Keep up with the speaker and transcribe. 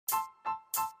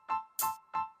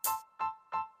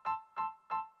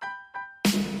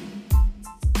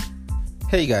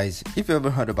Hey guys, if you ever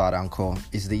heard about Anchor,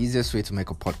 it's the easiest way to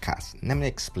make a podcast. Let me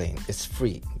explain. It's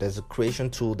free. There's a creation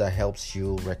tool that helps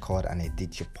you record and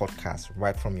edit your podcast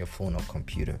right from your phone or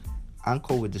computer.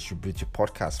 Anchor will distribute your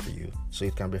podcast for you so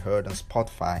it can be heard on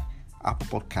Spotify,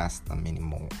 Apple Podcasts, and many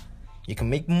more. You can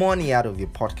make money out of your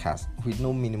podcast with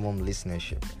no minimum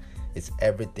listenership. It's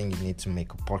everything you need to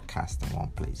make a podcast in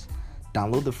one place.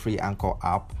 Download the free Anchor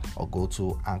app or go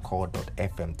to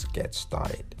anchor.fm to get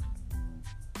started.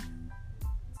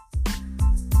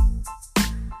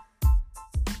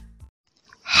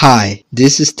 Hi,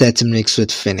 this is 30 Minutes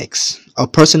with Phoenix, a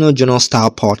personal journal style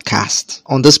podcast.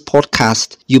 On this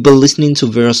podcast, you'll be listening to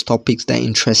various topics that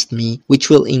interest me,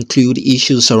 which will include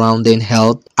issues surrounding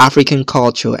health, African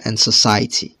culture, and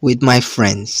society, with my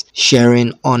friends,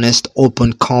 sharing honest,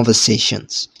 open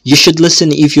conversations. You should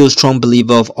listen if you're a strong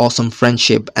believer of awesome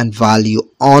friendship and value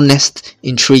honest,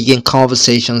 intriguing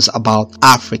conversations about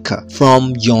Africa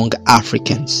from young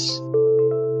Africans.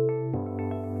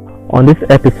 On this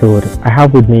episode, I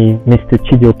have with me Mr.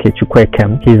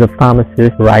 Chukwuekem. He is a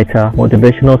pharmacist, writer,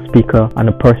 motivational speaker, and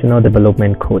a personal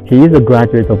development coach. He is a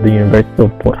graduate of the University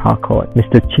of Port Harcourt.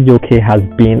 Mr. Chijioke has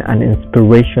been an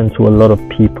inspiration to a lot of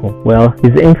people. Well,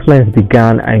 his influence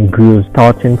began and grew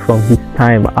starting from his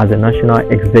time as a national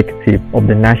executive of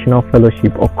the National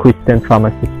Fellowship of Christian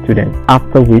Pharmacy Students,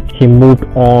 after which he moved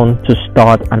on to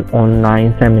start an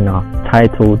online seminar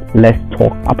titled Let's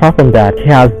Talk. Apart from that, he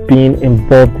has been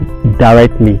involved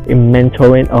directly in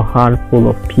mentoring a handful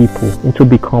of people into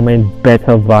becoming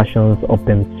better versions of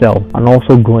themselves and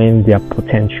also growing their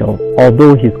potential.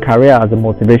 Although his career as a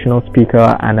motivational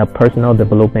speaker and a personal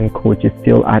development coach is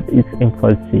still at its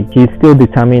infancy, he is still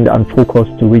determined and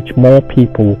focused to reach more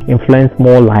people, influence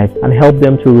more lives, and help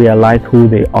them to realize who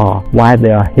they are, why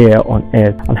they are here on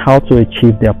earth, and how to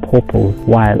achieve their purpose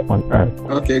while on earth.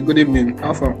 Okay, good evening.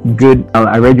 How far? Good.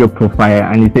 I read your profile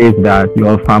and it says that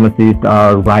you're a pharmacist,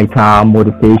 a writer,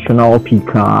 motivational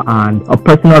speaker, and a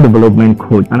personal development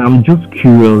coach. And I'm just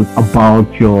curious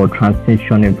about your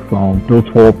transitioning from those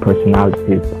four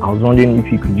personalities. I was wondering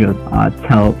if you could just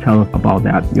tell us about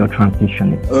that, your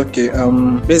transitioning. Okay,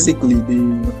 basically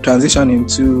the transition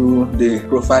into the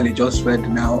profile you just read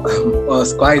now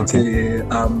was quite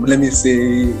let me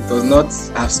say, it was not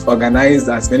as organized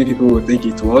as many people would think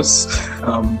it was.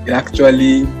 It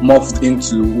actually morphed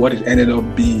into what it ended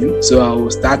up being. So I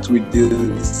will start with the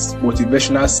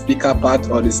motivational speaker part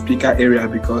or the speaker area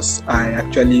because I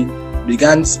actually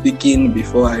began speaking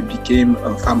before I became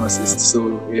a pharmacist.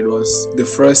 So it was the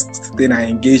first thing I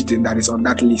engaged in that is on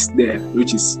that list there,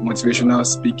 which is motivational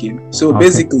speaking. So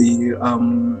basically,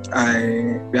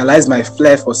 I realized my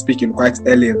flair for speaking quite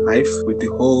early in life with the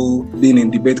whole being in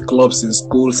debate clubs in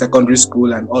school, secondary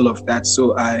school, and all of that.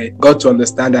 So I got to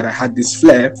understand that I had this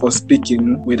flair for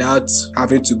speaking without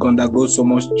having to undergo so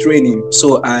much training.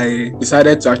 So I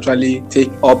decided to actually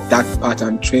take up that part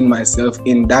and train myself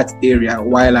in that area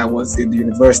while I was in the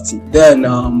university. Then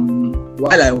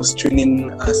while I was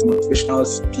training as a motivational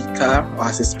speaker or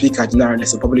as a speaker generally,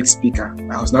 as a public speaker,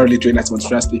 I was not really trained as a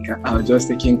motivational speaker. I was just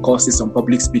taking courses on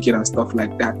public speaking and stuff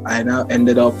like that. I now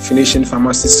ended up finishing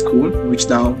pharmacy school, which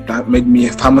now that made me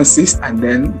a pharmacist, and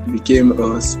then became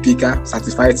a speaker,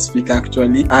 certified speaker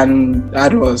actually. And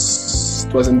it was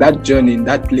in that journey, in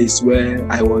that place where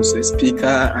I was a speaker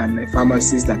and a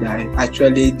pharmacist that I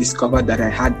actually discovered that I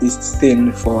had this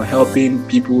thing for helping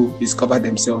people discover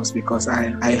themselves, because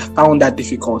I found that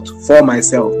difficult for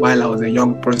myself while I was a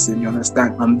young person, you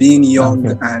understand? And being young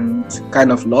and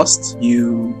kind of lost,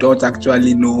 you don't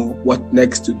actually know what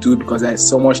next to do because there's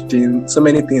so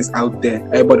many things out there.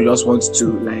 Everybody just wants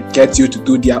to get you to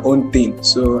do their own thing.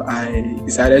 So I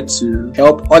decided to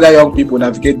help other young people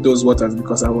navigate those waters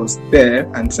because I was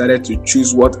there and decided to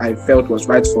choose what I felt was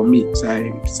right for me. So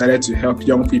I decided to help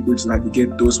young people to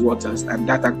navigate those waters, and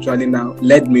that actually now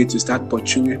led me to start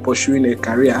pursuing a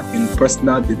career in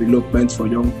personal development for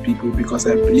young people, because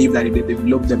I believe that if they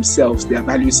develop themselves, their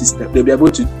value system, they'll be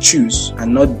able to choose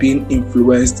and not being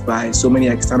influenced by so many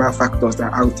external factors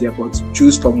that are out there, but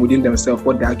choose from within themselves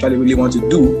what they actually really want to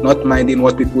do, not minding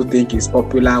what people think is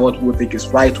popular, what people think is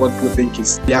right, what people think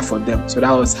is there for them. So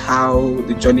that was how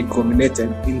the journey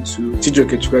culminated into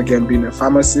Chijioke being a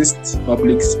pharmacist,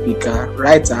 public speaker,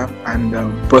 writer, and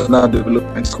personal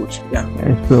development coach. Yeah.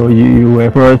 And so you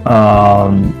were first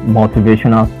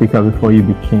motivational speaker before you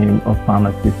became a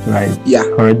pharmacist, right? Yeah.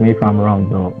 Correct me if I'm wrong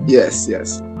though. Yes.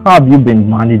 How have you been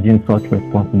managing such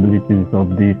responsibilities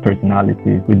of these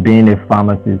personalities with being a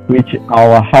pharmacist, which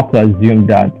I'll have to assume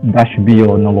that should be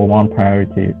your number one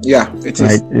priority? Yeah, it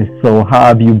is. Right? So how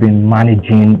have you been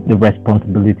managing the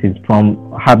responsibilities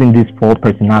from having this 4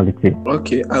 personality?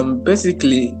 Okay,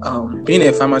 basically, being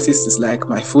a pharmacist is like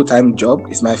my full-time job.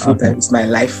 It's my full-time, it's my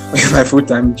life, it's my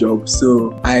full-time job.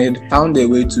 So I found a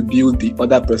way to build the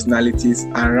other personalities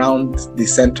around the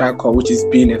central core, which is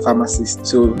being a pharmacist.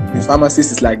 So the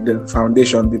pharmacist is like the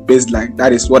foundation, the baseline.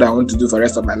 That is what I want to do for the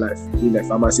rest of my life. Being a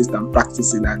pharmacist and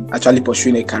practicing and actually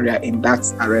pursuing a career in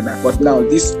that arena. But now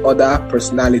these other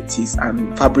personalities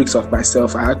and fabrics of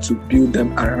myself, I had to build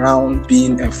them around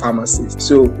being a pharmacist.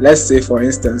 So let's say, for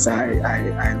instance, I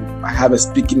have a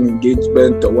speaking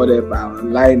engagement or whatever,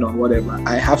 online or whatever.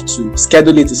 I have to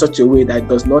schedule it in such a way that it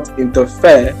does not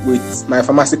interfere with my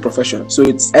pharmacy profession. So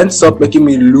it ends up making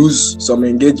me lose some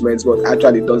engagements, but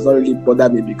actually it does not really bother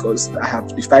me because I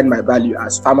have defined my value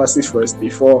as pharmacy first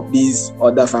before these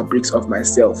other fabrics of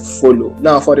myself follow.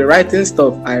 Now, for the writing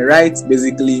stuff, I write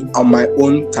basically on my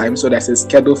own time, so there's a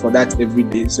schedule for that every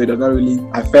day. So it does not really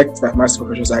affect my pharmacy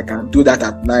profession. So I can do that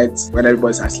at night when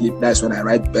everybody's asleep. That's when I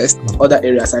write best. Other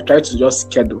areas I try to just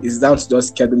schedule. It's down to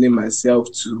just scheduling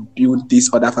myself to build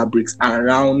these other fabrics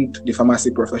around the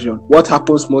pharmacy profession. What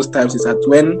happens most times is that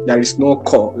when there is no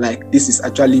core, like this is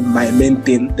actually my main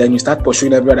thing, then you start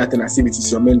pursuing every other thing as if it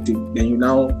is your main thing. Then you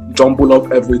now jumble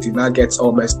up everything, now gets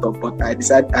all messed up. But I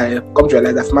come to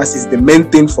realize that pharmacy is the main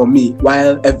thing for me,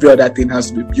 while every other thing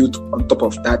has to be built on top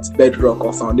of that bedrock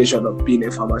or foundation of being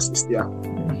a pharmacist. Yeah.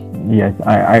 Yes,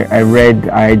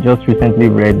 I just recently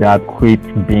read that quit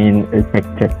being a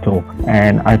spectator,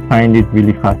 and I find it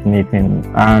really fascinating.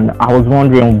 And I was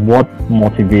wondering what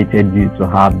motivated you to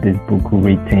have this book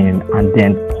written and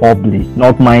then published,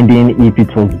 not minding if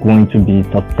it was going to be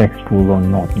successful or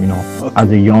not,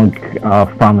 as a young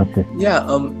pharmacist.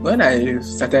 Yeah, when I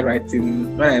started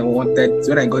writing, when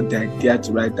I got the idea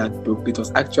to write that book, it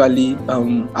was actually,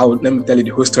 let me tell you the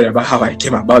whole story about how I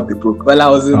came about the book. Well, I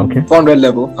was in 400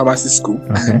 level pharmacy school,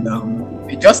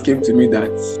 and it just came to me that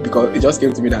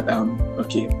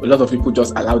okay, a lot of people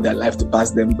just allow their life to pass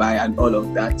them by and all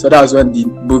of that. So that was when the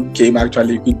book came,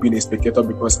 actually, Quit Being a Spectator,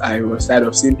 because I was tired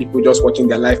of seeing people just watching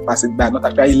their life passing by, not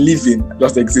actually living,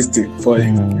 just existing for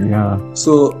it.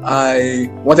 So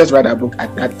I wanted to write a book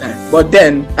at that time, but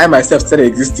then I myself started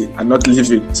existing and not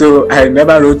living. So I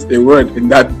never wrote a word in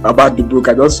that about the book.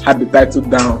 I just had the title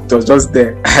down. It was just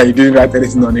there. I didn't write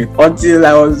anything on it until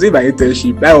I was doing my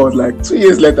internship. That was like 2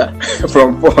 years later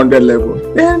from 400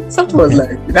 level. Then something was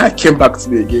like, that came back to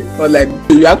me again. But like,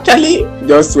 you actually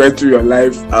just went through your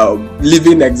life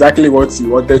living exactly what you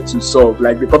wanted to solve.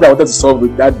 Like the problem I wanted to solve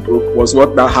with that book was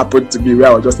what now happened to me, where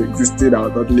I was just existing, I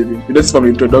was not living. You notice from the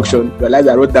introduction, I realized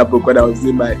I wrote that book when I was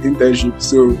in my internship.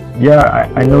 So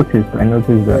yeah, I noticed that.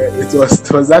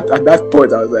 It was that at that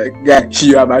point I was like, yeah,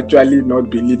 you have actually not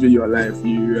been living your life.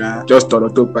 You are just on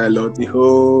autopilot. The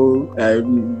whole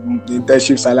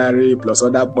internship salary plus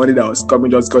all that money that was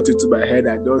coming just got into my head.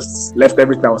 I just left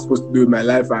everything I was supposed to do in my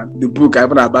life, and the book, I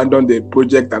even abandoned the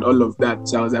project and all of that.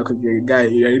 So I was like, okay, guy,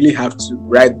 you really have to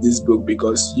write this book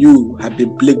because you have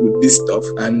been plagued with this stuff,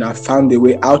 and I found a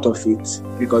way out of it.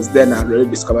 Because then I really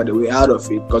discovered the way out of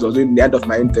it, because I was doing the end of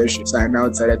my internship. So I now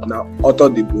decided to author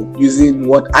the book using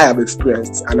what I have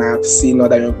experienced and I have seen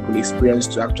other young people experience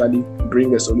to actually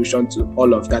bring a solution to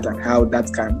all of that and how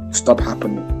that can stop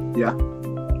happening. Yeah.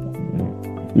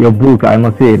 Your book, I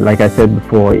must say, like I said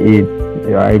before,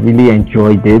 I really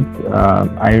enjoyed it.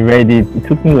 I read it. It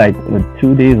took me like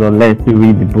 2 days or less to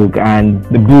read the book, and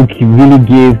the book really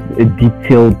gave a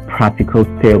detailed, practical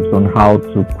steps on how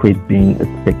to quit being a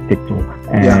spectator.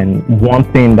 And one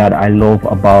thing that I love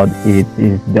about it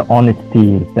is the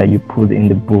honesty that you put in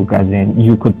the book, as in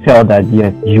you could tell that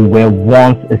yes, you were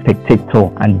once a spectator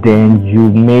and then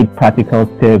you made practical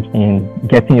steps in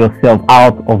getting yourself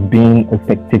out of being a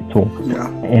spectator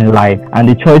in life. And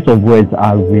the choice of words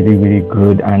are really, really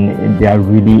good, and they are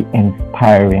really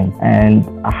inspiring. And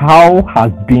how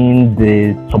has been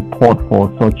the support for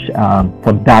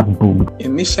for that book?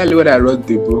 Initially, when I wrote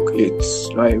the book, it's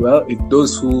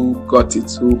those who got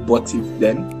it, who bought it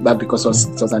then, but because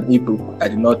it was an ebook, I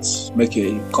did not make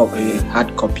a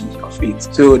hard copy of it.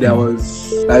 So there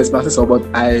was massive support.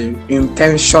 I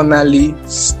intentionally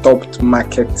stopped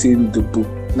marketing the book.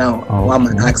 Now, one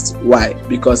man asked why?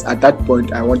 Because at that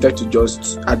point, I wanted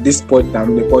to at this point,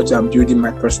 I'm building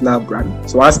my personal brand.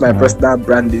 So once my personal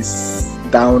brand is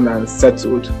down and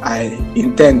settled, I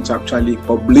intend to actually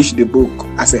publish the book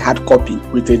as a hard copy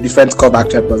with a different cover,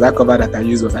 actually, because that cover that I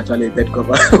used was actually a dead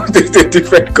cover with a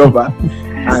different cover.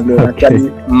 and they actually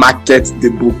market the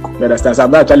book. You understand? So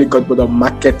I'm not actually got both of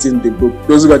marketing the book.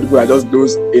 Those who got the book are just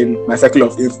those in my circle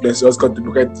of influence just got the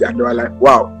book and they were like,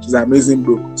 wow, it's an amazing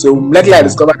book. So lately I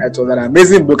discovered that it was an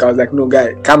amazing book. I was like, no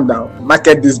guy, calm down.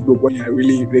 Market this book when you're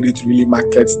really ready to really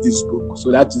market this book.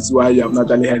 So that is why you have not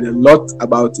really heard a lot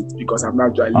about it, because I'm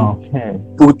not really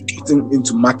putting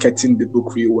into marketing the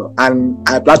book really well. And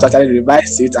I plan to actually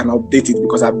revise it and update it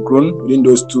because I've grown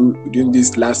within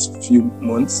these last few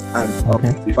months,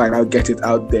 and if I now get it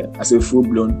out there as a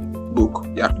full-blown book.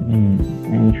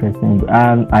 Interesting.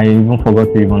 And I even forgot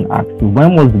to even ask you,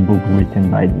 when was the book written,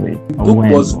 by the way? The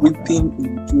book was written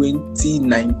in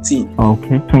 2019.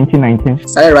 Okay, 2019.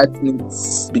 Started writing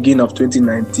it beginning of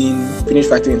 2019, finished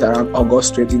writing it around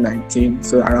August 2019,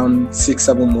 so around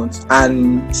 6-7 months,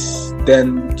 and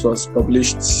then it was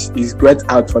published. It got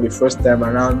out for the first time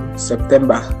around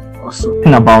September.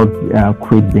 Talking about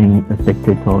Quit being a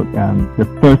spectator, the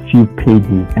first few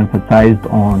pages emphasized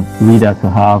on readers to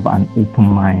have an open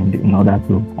mind in order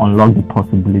to unlock the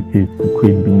possibilities to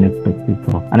quit being a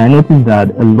spectator. And I noticed that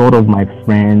a lot of my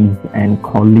friends and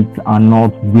colleagues are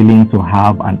not willing to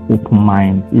have an open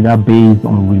mind, either based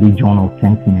on religion or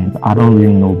sentiment. I don't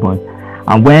really know, but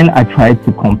and when I try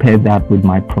to compare that with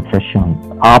my profession,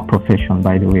 our profession,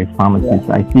 by the way, pharmacists,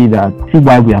 I see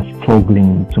why we are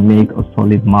struggling to make a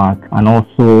solid mark, and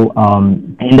also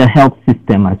in the health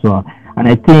system as well. And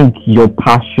I think your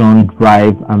passion,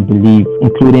 drive, and belief,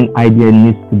 including idea,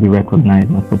 needs to be recognized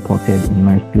and supported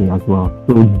immensely as well.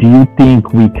 So do you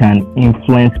think we can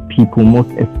influence people, most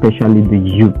especially the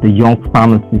youth, the young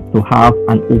pharmacists, to have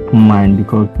an open mind?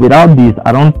 Because without this,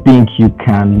 I don't think you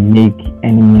can make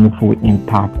any meaningful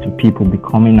impact to people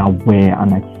becoming aware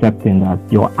and accepting that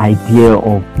your idea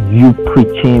of you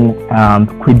preaching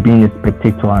quit being a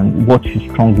spectator and what you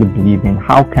strongly believe in,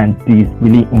 how can this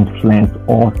really influence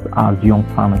us as young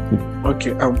pharmacists?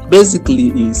 Okay, basically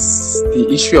is the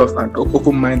issue of an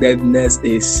open-mindedness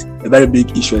is a very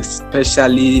big issue,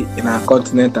 especially in our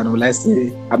continent, and will I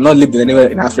say, I've not lived anywhere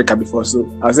in Africa before, so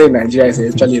I'll say Nigeria is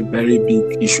actually a very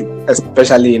big issue,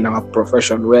 especially in our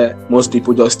profession, where most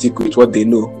people just stick with what they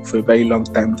know for a very long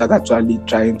time without actually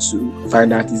trying to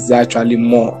find out, is there actually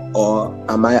more, or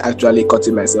am I actually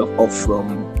cutting myself off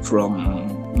from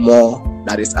more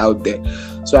that is out there.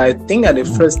 So I think that the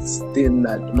first thing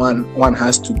that one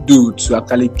has to do to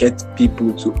actually get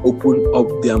people to open up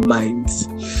their minds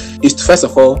is to first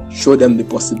of all show them the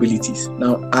possibilities.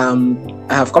 Now,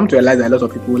 I have come to realize that a lot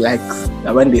of people like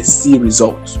that when they see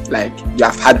results, like you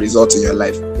have had results in your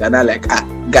life, they're not like,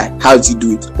 guy, how did you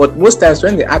do it? But most times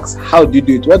when they ask how do you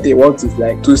do it, what they want is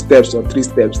like 2 steps or 3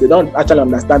 steps. They don't actually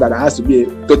understand that there has to be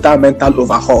a total mental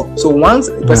overhaul. So once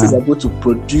a person is able to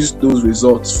produce those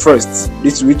results first,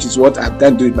 which is what I've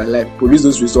done in my life, produce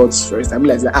those results first, I'm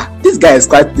like, this guy is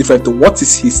quite different. What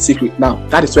is his secret now?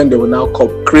 That is when they will now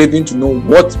come craving to know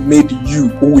what made you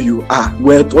who you are,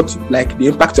 the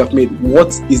impact you have made, what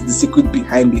is the secret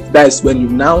behind it. That is when you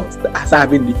now start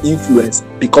having the influence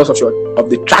because of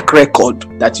the track record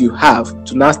that you have,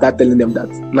 to now start telling them that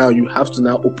now you have to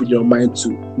now open your mind to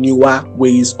newer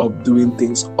ways of doing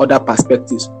things, other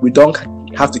perspectives. We don't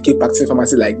have to keep practicing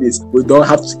pharmacy like this. We don't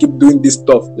have to keep doing this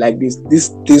stuff like this. These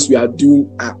things we are doing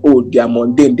are old, they are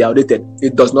mundane, they are outdated.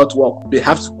 It does not work. They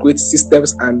have to create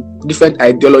systems and different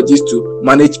ideologies to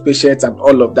manage patients and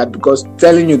all of that, because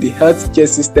telling you the healthcare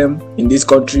system in this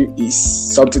country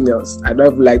is something else. I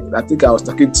think I was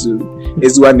talking to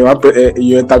Ezuwane,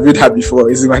 you interviewed her before,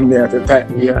 Ezuwane at the time.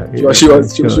 She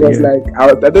was like,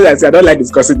 I don't like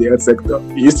discussing the health sector.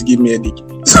 It used to give me a headache.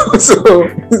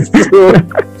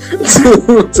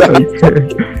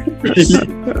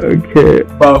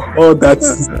 But all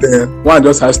that one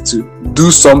just has to do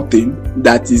something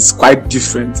that is quite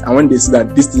different, and when they see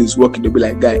that this thing is working, they'll be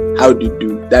like, guy, how do you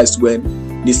do? That's when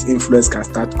this influence can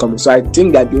start coming. So I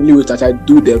think that the only way to actually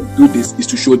do this is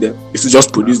to show them, is to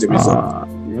just produce the result.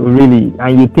 Really?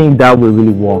 And you think that will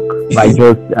really work by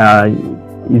just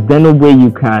is there no way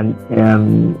you can,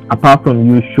 apart from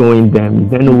you showing them,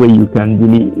 is there no way you can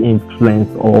really influence,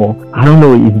 or I don't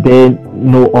know, is there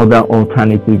no other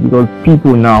alternative? Because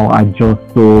people now are just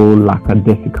so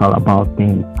lackadaisical about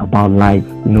things, about life,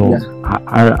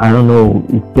 I don't know,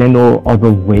 is there no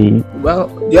other way? Well,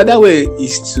 the other way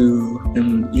is to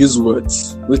use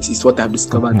words, which is what I've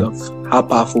discovered of how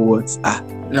powerful words are.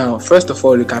 Now, first of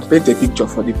all, you can paint a picture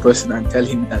for the person and tell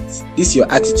him that this your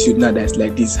attitude now that's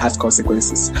like this has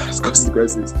consequences.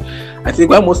 I think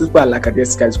why most people are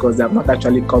lackadaisical is because they have not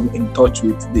actually come in touch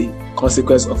with the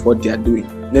consequence of what they are doing.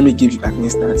 Let me give you an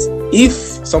instance. If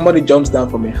somebody jumps down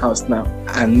from a house now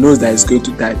and knows that he's going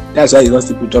to die, that's why you don't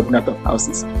see people jumping out of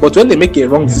houses. But when they make a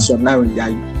wrong decision now in their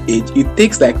age, it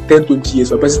takes like 10-20 years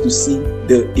for a person to see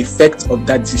the effect of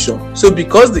that decision. So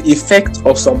because the effect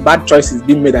of some bad choices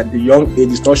being made at the young age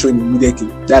is not showing immediately,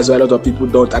 that's why a lot of people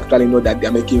don't actually know that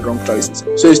they're making wrong choices.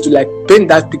 So it's to like paint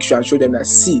that picture and show them that,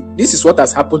 see, this is what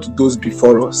has happened to those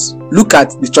before us. Look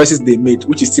at the choices they made,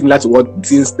 which is similar to what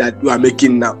things that you are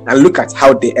making now, and look at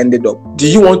how they ended up. Do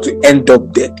you want to end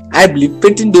up there? I believe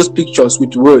painting those pictures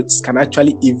with words can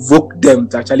actually evoke them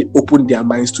to actually open their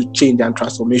minds to change and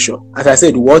transformation. As I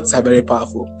said, words are very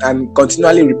powerful, and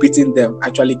continually repeating them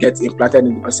actually gets implanted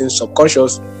in the person's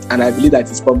subconscious, and I believe that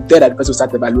it's from there that the person will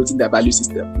start evaluating their value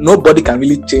system. Nobody can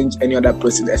really change any other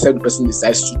person except the person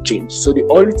decides to change. So the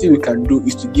only thing we can do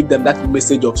is to give them that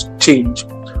message of change,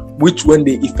 which when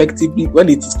it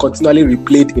is continually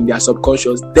replayed in their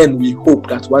subconscious, then we hope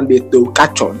that one day they will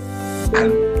catch on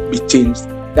and be changed.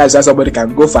 That's why somebody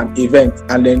can go for an event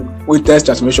and then witness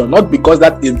transformation, not because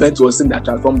that event was the thing that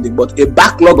transformed him, but a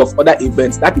backlog of other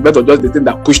events. That event was just the thing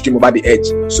that pushed him over the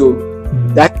edge. So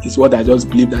that is what I just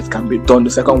believe that can be done.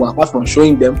 The second one, apart from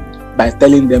showing them, by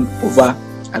telling them over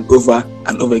and over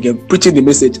and over again, preaching the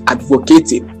message,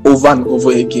 advocating over and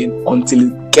over again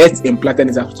until it gets implanted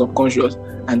in their subconscious,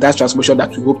 and that transformation that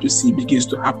we hope to see begins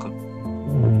to happen.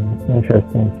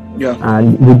 Interesting. Yeah.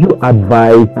 And would you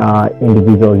advise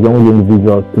young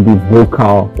individuals, to be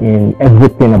vocal in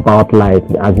everything about life,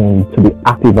 as in to be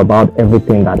active about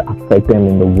everything that affects them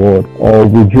in the world? Or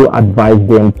would you advise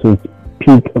them to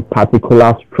pick a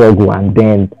particular struggle and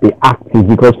then be active?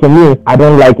 Because for me, I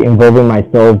don't like involving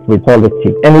myself with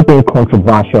politics. Anything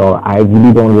controversial, I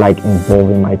really don't like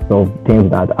involving myself in things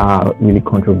that are really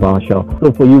controversial.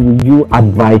 So for you, would you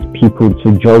advise people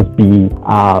to just be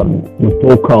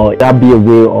vocal? That be a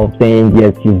way of saying,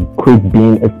 yes, you quit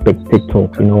being a spectator,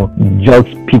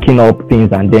 just picking up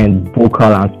things and then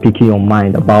vocal and speaking your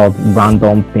mind about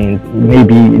random things.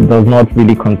 Maybe it does not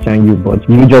really concern you, but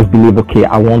you just believe, okay,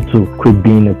 I want to quit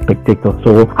being a spectator,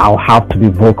 so I'll have to be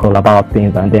vocal about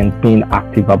things and then being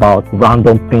active about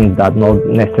random things that not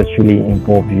necessarily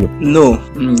involve you. No,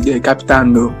 capital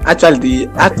no. Actually, the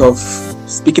art of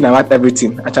speaking about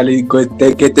everything actually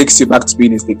takes you back to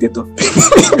being a spectator.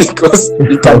 Because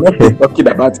you cannot be talking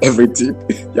about everything.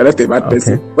 You're not a bad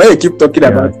person. When you keep talking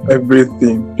about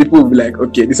everything, people will be like,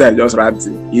 okay, this is just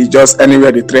ranting. He's just,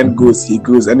 anywhere the trend goes, he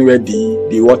goes. Anywhere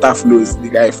the water flows, the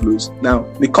guy flows. Now,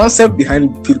 the concept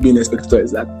behind being a spectator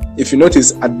is that, if you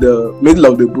notice, at the middle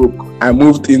of the book, I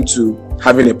moved into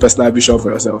having a personal vision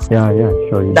for yourself. Yeah,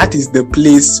 sure. That is the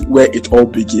place where it all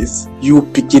begins. You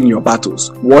picking your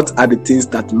battles. What are the things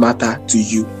that matter to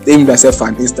you? Take myself for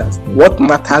an instance. What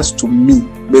matters to me,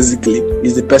 basically,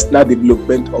 is the personal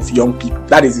development of young people.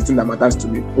 That is the thing that matters to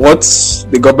me. What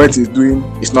the government is doing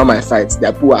is not my fight. There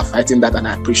are people who are fighting that, and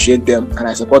I appreciate them, and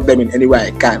I support them in any way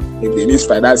I can. If they need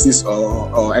finances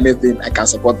or anything, I can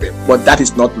support them. But that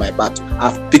is not my battle.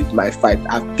 I've picked my fight.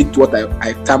 I've picked what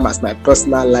I term as my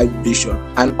personal life vision.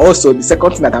 And also, the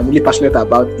second thing that I'm really passionate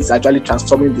about is actually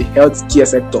transforming the healthcare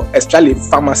sector, especially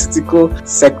pharmaceutical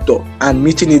sector, and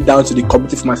niching it down to the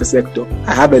community pharmacy sector.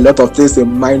 I have a lot of things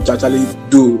in mind to actually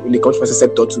do in the community pharmacy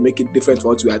sector to make it different from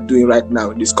what we are doing right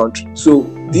now in this country. So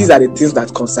these are the things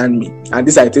that concern me, and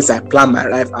these are the things I plan my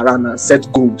life around and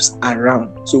set goals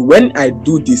around. So when I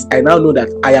do this, I now know that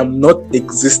I am not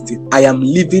existing. I am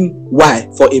living. Why?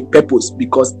 For a purpose,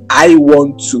 because I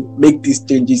want to make these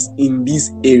changes in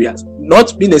these areas.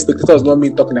 Not being a spectator does not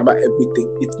mean talking about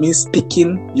everything. It means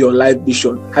picking your life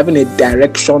vision, having a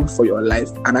direction for your life,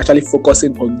 and actually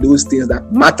focusing on those things that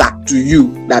matter to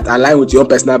you, that align with your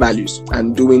personal values,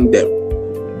 and doing them.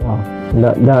 Wow.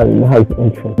 That's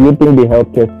interesting. Do you think the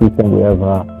healthcare system will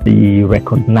ever be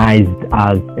recognized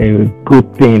as a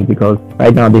good thing? Because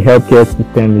right now the healthcare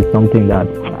system is something that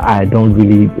I don't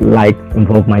really like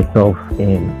involve myself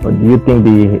in. But do you think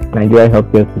the Nigerian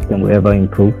healthcare system will ever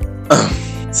improve?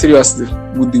 Seriously,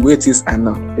 with the way it is and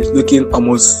now, it's looking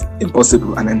almost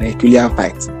impossible and an Herculean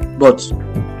fight. But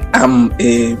I'm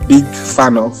a big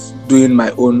fan of doing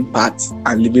my own part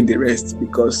and leaving the rest,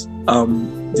 because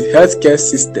the healthcare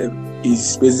system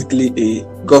is basically a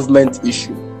government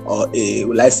issue, or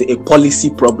a policy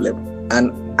problem.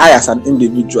 And I, as an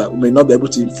individual, may not be able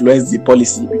to influence the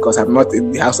policy because I'm not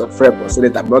in the House of Rep or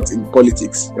Senate. I'm not in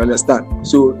politics. You understand?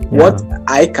 So what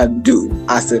I can do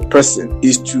as a person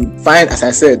is to find, as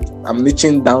I said, I'm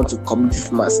niching down to community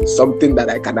pharmacy, something that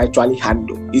I can actually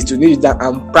handle, is to niche down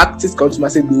and practice community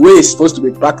pharmacy the way it's supposed to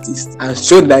be practiced and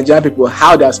show the Nigerian people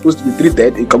how they are supposed to be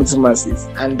treated in community pharmacies.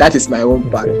 And that is my own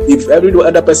part. If every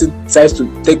other person decides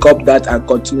to take up that and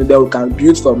continue, then we can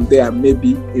build from there and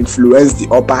maybe influence the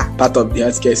upper part of the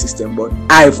healthcare system. But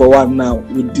I, for one, now,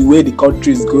 with the way the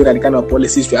country is going and the kind of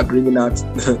policies we are bringing out,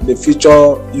 the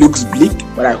future looks bleak,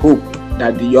 but I hope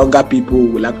that the younger people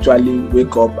will actually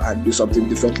wake up and do something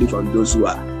differently from those who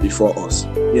are before us.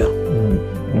 Yeah.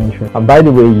 And by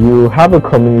the way, you have a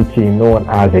community known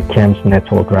as a CHEMS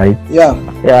network, right? Yeah.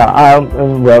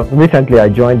 Well, recently I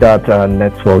joined that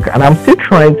network, and I'm still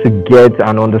trying to get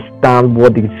and understand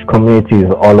what this community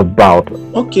is all about.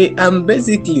 Okay,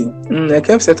 basically, the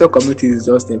CHEMS network community is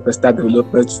just a personal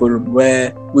development forum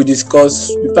where we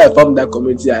discuss. Before I formed that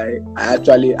community, I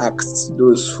actually asked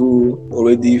those who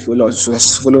already follow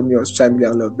me on social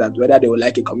media and all of that, whether they would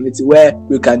like a community where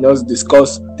we can just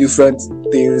discuss different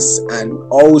things and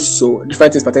also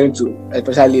different things pertaining to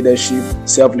especially leadership,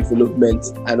 self-development,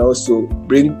 and also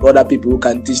bring other people who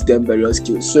can teach them various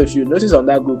skills. So if you notice on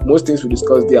that group, most things we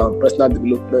discuss there on personal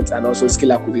development and also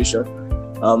skill acquisition.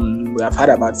 We have had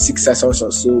about 6 sessions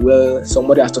or so where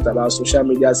somebody has talked about social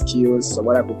media skills, some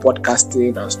other people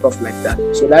podcasting and stuff like that.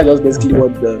 So that's just basically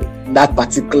what that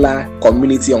particular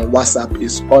community on WhatsApp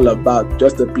is all about.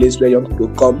 Just a place where young people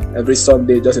come every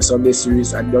Sunday, just a Sunday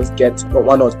series, and just get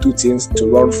 1 or 2 things to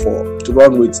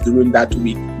run with during that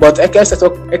week. But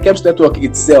ECHEMS network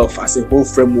itself as a whole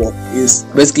framework is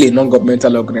basically a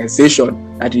non-governmental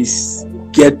organization that is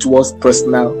geared towards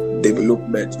personal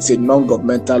development. It's a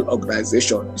non-governmental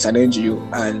organization. It's an NGO,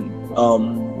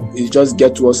 and it just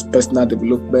gets towards personal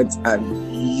development and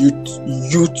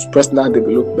youth personal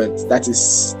development. That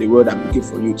is the word I'm looking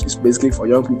for. Youth. It's basically for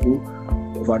young people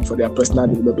and for their personal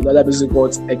development. That's basically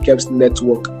what ECHEMS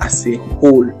network as a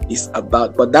whole is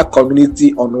about. But that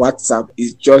community on WhatsApp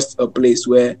is just a place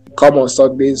where come on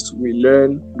Sundays, we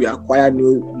learn, we acquire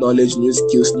new knowledge, new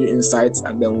skills, new insights,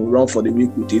 and then we run for the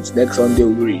week with it. Next Sunday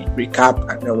we recap,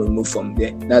 and then we move from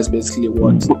there. That's basically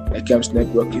what ECHEMS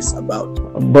network is about.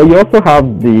 But you also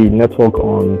have the network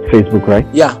on Facebook, right?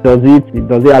 Yeah. Does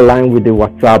it align with the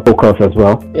WhatsApp focus as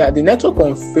well? Yeah, the network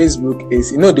on Facebook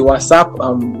is, the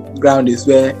WhatsApp ground is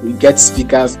where we get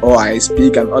speakers or I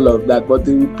speak and all of that. But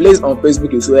the place on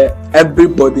Facebook is where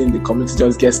everybody in the community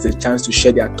just gets the chance to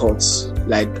share their thoughts.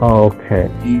 Like,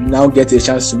 you now get a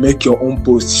chance to make your own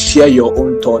post, share your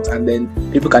own thoughts, and then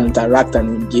people can interact and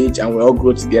engage, and we all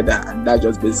grow together. And that's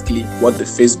just basically what the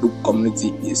Facebook community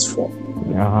is for.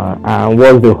 And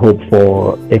what's the hope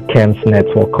for a CHEMS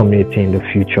network community in the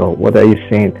future? What are you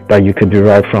saying that you could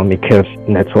derive from a CHEMS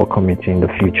network community in the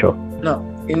future? Now,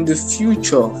 in the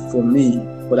future, for me,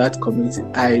 for that community,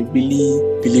 I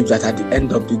really believe that at the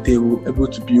end of the day, we'll be able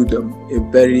to build a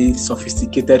very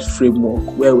sophisticated framework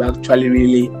where we actually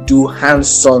really do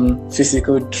hands-on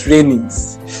physical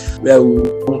trainings, where we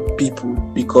want people,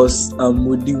 because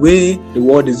with the way the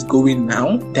world is going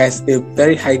now, there's a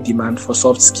very high demand for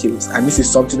soft skills, and this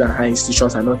is something that high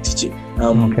institutions are not teaching.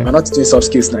 We're not teaching soft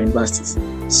skills in our universities.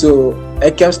 So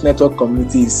ECHEMS network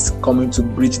community is coming to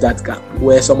bridge that gap,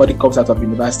 where somebody comes out of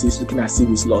universities looking as if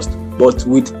he's lost. But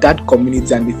with that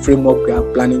community and the framework we are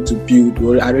planning to build,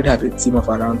 we already have a team of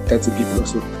around 30 people or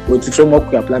so. With the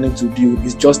framework we are planning to build,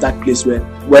 it's just that place where,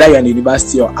 whether you're in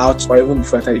university or out, or even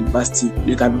before you enter university,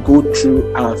 you can go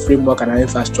through our framework and our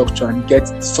infrastructure and get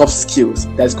soft skills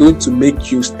that's going to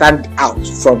make you stand out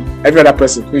from every other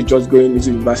person who is just going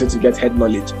into university to get head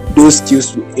knowledge. Those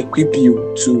skills will equip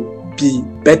you to be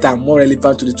better, more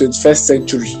relevant to the 21st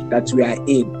century that we are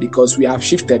in, because we have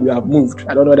shifted, we have moved.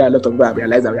 I don't know that a lot of people have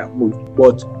realized that we have moved,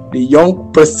 but the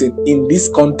young person in this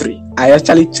country, I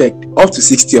actually checked, up to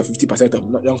 60 or 50%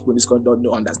 of young people in this country don't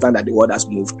understand that the world has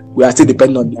moved. We are still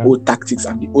dependent on the old tactics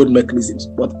and the old mechanisms.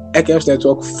 But ECHEMS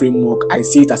network framework, I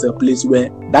see it as a place where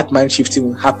that mind shifting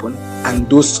will happen, and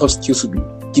those soft skills will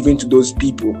be given to those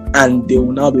people, and they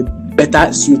will now be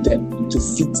better suited to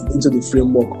fit into the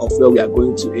framework of where we are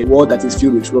going to, a world that is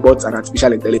filled with robots and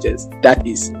artificial intelligence. That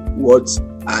is what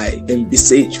I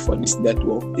envisage for this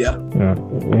network. Yeah,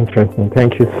 interesting.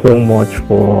 Thank you so much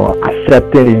for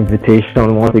accepting the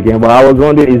invitation once again. But I was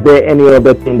wondering, is there any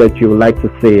other thing that you would like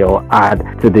to say or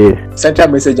add to this? Central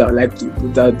message I would like to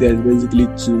put out there is basically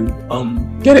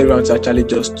to get everyone to actually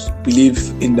just believe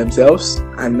in themselves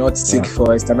and not seek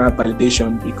for external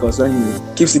validation, because when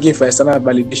you keep seeking for external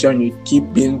validation, you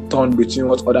keep being torn between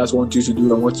what others want you to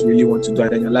do and what you really want to do,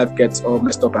 and then your life gets all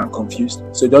messed up and confused.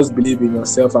 So just believe in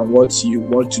yourself and what you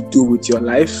want to do with your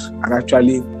life, and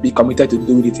actually be committed to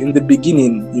doing it. In the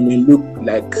beginning, you may look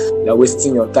like you're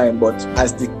wasting your time, but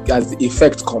as the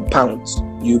effect compounds,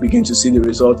 you begin to see the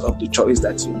result of the choice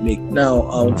that you make.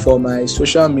 Now, for my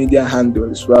social media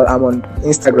handles, well, I'm on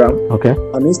Instagram. Okay.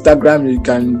 On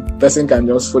Instagram, person can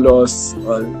just follow us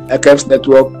on Ekems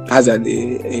Network. Has an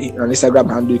Instagram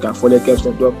handle. You can follow Ekems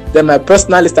Network. Then my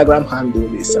personal Instagram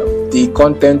handle is the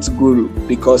Content Guru,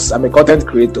 because I'm a content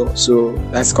creator. So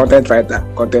that's content writer,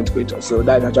 content creator. So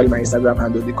that's actually my Instagram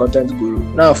handle, the Content Guru.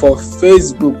 Now for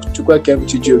Facebook, Chukwuekem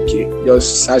Chijioke.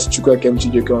 Just search Chukwuekem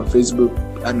Chijioke on Facebook,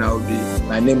 and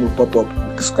my name will pop up.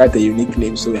 It's quite a unique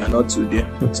name, so we are not too there.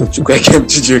 So Chukwuekem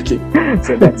Chijioke.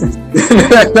 So that is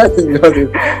that is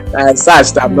because I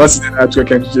searched. I'm not seeing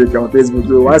Chukwuekem Chijioke on Facebook.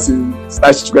 So once you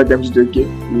search Chukwuekem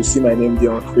Chijioke, you'll see my name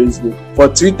there on Facebook. For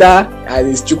Twitter,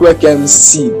 it's Chukwuekem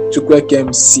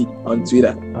C on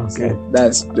Twitter. Okay. So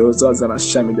that's those are my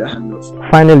social media handles.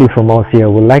 Finally, from us here,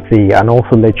 we'd like to and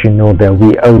also let you know that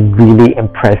we are really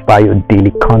impressed by your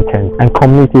daily content and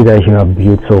community that you have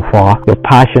built so far. Your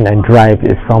passion and drive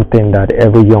is something that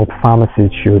every young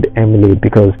pharmacist should emulate,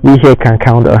 because we here can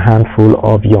count a handful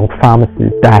of young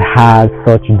pharmacists that has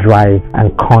such drive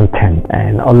and content,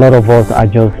 and a lot of us are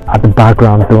just at the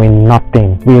background doing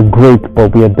nothing. We are great,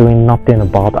 but we are doing nothing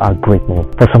about our greatness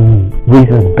for some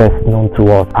reasons best known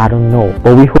to us. I don't know,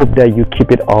 but we hope that you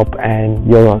keep it up and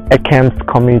your Ekems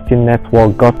community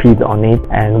network got paid on it,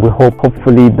 and we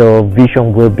hopefully the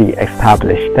vision will be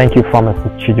established. Thank you,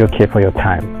 Pharmacist Chijioke, for your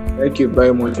time. Thank you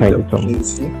very much. Thank you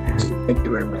so much. Thank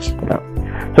you very much. Yeah.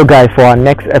 So guys, for our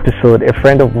next episode, a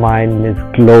friend of mine, Miss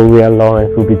Gloria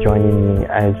Lawrence, will be joining me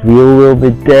as we will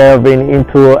be delving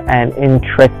into an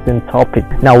interesting topic.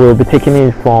 Now we'll be taking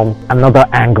it from another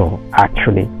angle.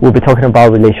 Actually, we'll be talking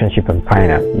about relationship and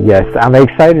finance. Yes, I'm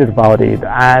excited about it,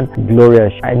 and Gloria,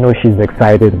 I know she's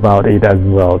excited about it as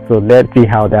well. So let's see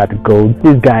how that goes.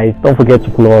 Please guys, don't forget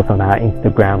to follow us on our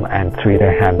Instagram and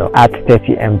Twitter handle at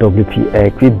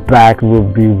 30mwpx. Feedback will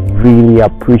be really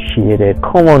appreciated.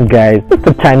 Come on guys, just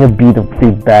a tiny bit of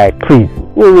feedback, please.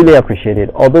 We really appreciate it.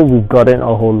 Although we've gotten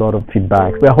a whole lot of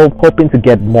feedback, we're hoping to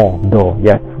get more though.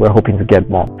 Yes, we're hoping to get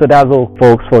more. So that's all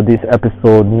folks for this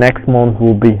episode. Next month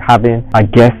we'll be having a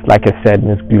guest, like I said,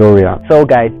 Miss Gloria. So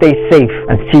guys, stay safe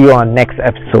and see you on next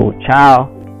episode. Ciao.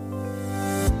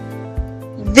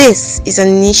 This is an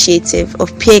initiative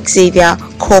of P. Xavier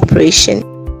Corporation.